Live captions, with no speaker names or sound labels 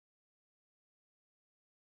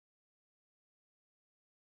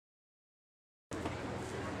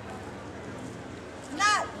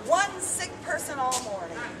sick person all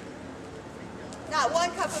morning. Not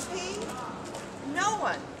one cup of tea. No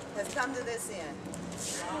one has come to this inn.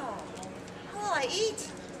 Oh, how will I eat?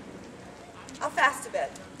 I'll fast a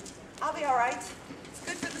bit. I'll be all right. It's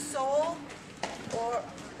good for the soul.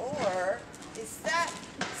 Or is that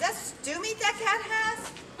stew meat that cat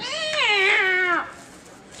has?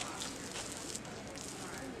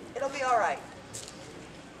 It'll be all right.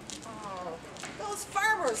 Oh, those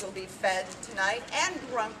farmers will be fed tonight and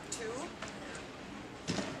drunk too.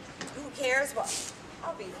 Who cares? Well,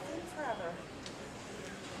 I'll be thin forever.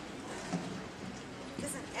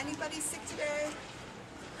 Isn't anybody sick today?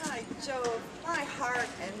 My Jove, my heart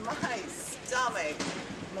and my stomach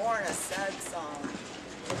mourn a sad song.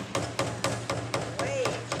 Wait,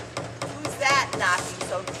 who's that knocking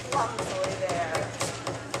so clumsily there?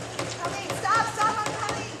 Come in, stop, I'm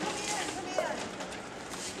coming, come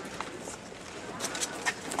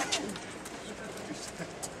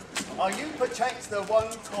in. Are you perchance the one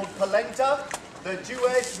called Polenta, the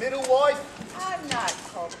Jewish middle wife? I'm not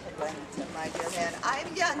called Polenta, my dear man. I'm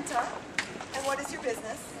Yunta. And what is your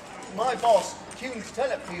business? My boss, Humes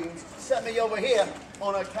Telefumes, sent me over here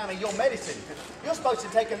on account of your medicine. You're supposed to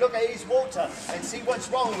take a look at his water and see what's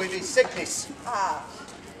wrong with his sickness. Ah.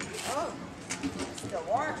 Oh. Still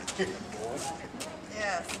warm?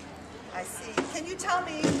 Yes. I see. Can you tell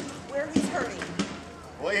me where he's hurting?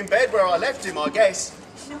 Well, in bed where I left him, I guess.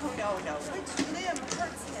 No. Which limb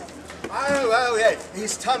hurts him? Oh, yeah.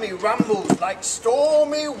 His tummy rumbles like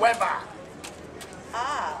stormy weather.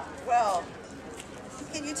 Ah, well,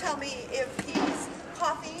 can you tell me if he's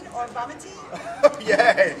coughing or vomiting?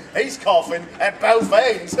 Yeah, he's coughing at both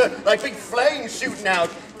ends, like big flames shooting out.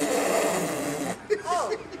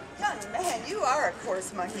 Oh, young man, you are a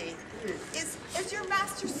coarse monkey. Is your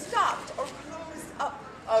master stopped or closed up?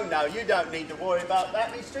 Oh, no, you don't need to worry about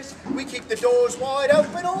that, mistress. We keep the doors wide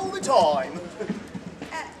open all the time.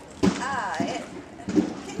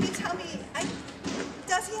 Can you tell me,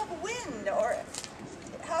 does he have wind, or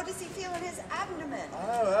how does he feel in his abdomen?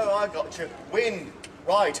 Oh, I got you. Wind.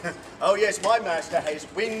 Right. Oh, yes, my master has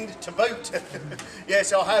wind to boot.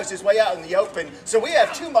 Yes, our house is way out in the open, so we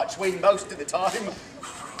have too much wind most of the time.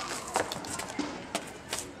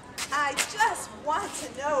 I just want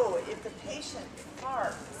to know if the patient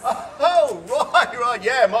farts. Oh, right,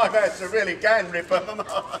 yeah, my master really can rip them.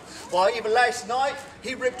 Why, even last night,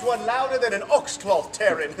 he ripped one louder than an oxcloth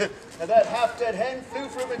tearing. And that half-dead hen flew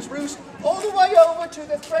from its roost all the way over to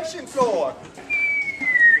the threshing floor.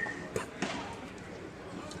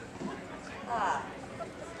 I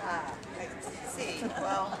see.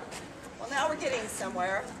 Well, now we're getting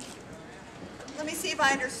somewhere. Let me see if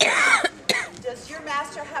I understand. Does your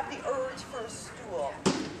master have the urge for a stool?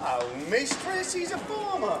 Oh, mistress, he's a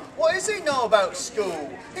farmer. What does he know about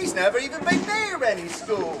school? He's never even been near any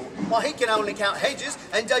school. Why, he can only count hedges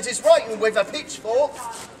and does his writing with a pitchfork.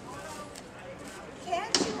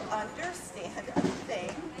 Can't you understand a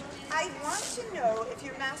thing? I want to know if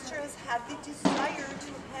your master has had the desire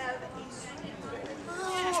to have a stool.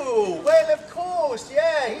 Oh, well, of course,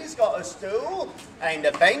 yeah, he's got a stool and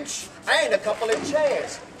a bench and a couple of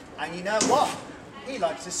chairs. And you know what? He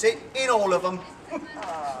likes to sit in all of them.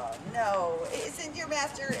 Oh, no. Isn't your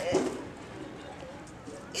master...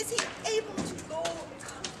 Is he able to go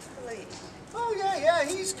comfortably? Oh, yeah,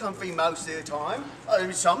 he's comfy most of the time.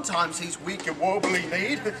 Sometimes he's weak and wobbly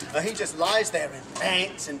kneed. He just lies there in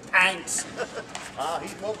pants and pants.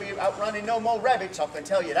 He won't be outrunning no more rabbits, I can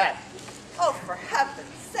tell you that. Oh, for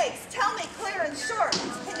heaven's sakes, tell me clear and short.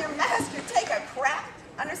 Can your master take a crap?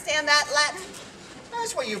 Understand that, Latin?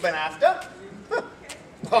 That's what you've been after.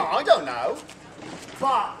 Well, I don't know.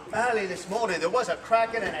 But early this morning there was a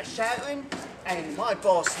cracking and a shouting, and my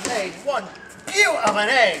boss laid one beaut of an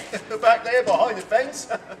egg back there behind the fence.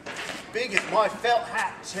 Big as my felt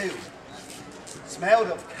hat, too. Smelled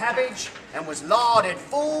of cabbage and was larded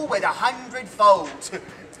full with 100 folds.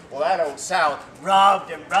 Well, that old sow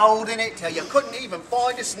rubbed and rolled in it till you couldn't even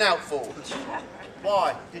find a snoutful.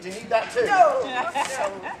 Why? Did you need that too? No,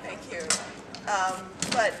 thank you.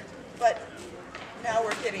 But now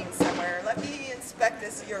we're getting somewhere. Let me inspect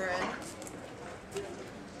this urine.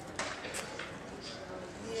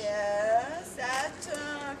 Yes, that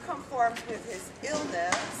conforms with his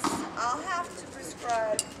illness. I'll have to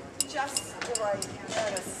prescribe just the right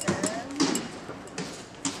medicine.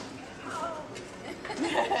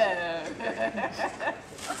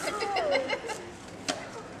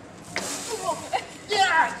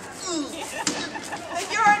 The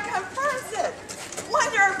urine confirms it.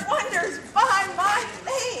 Wonder of wonders, by my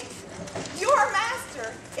faith, your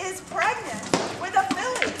master is pregnant with a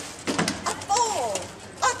filly, a foal,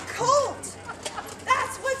 a colt.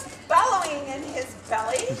 That's what's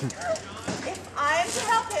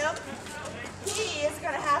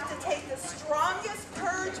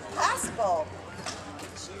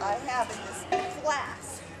I have in this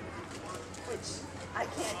flask, which I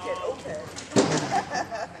can't get open.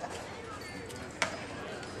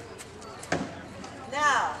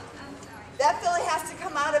 Now, that filly has to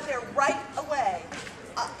come out of there right away.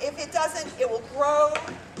 If it doesn't, it will grow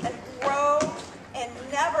and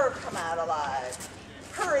never come out alive.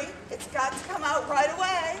 Hurry, it's got to come out right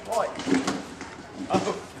away. Right.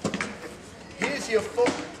 Oh, here's your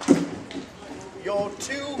your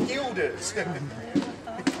 2 guilders.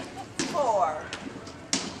 4.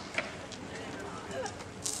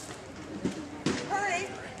 Hurry.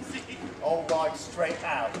 All right, straight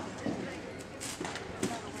out.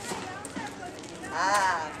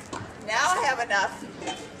 Now I have enough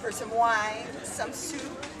for some wine, some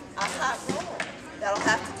soup, a hot roll. That'll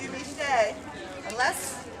have to do me today.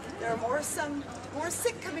 Unless there are more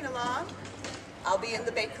sick coming along, I'll be in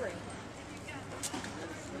the bakery.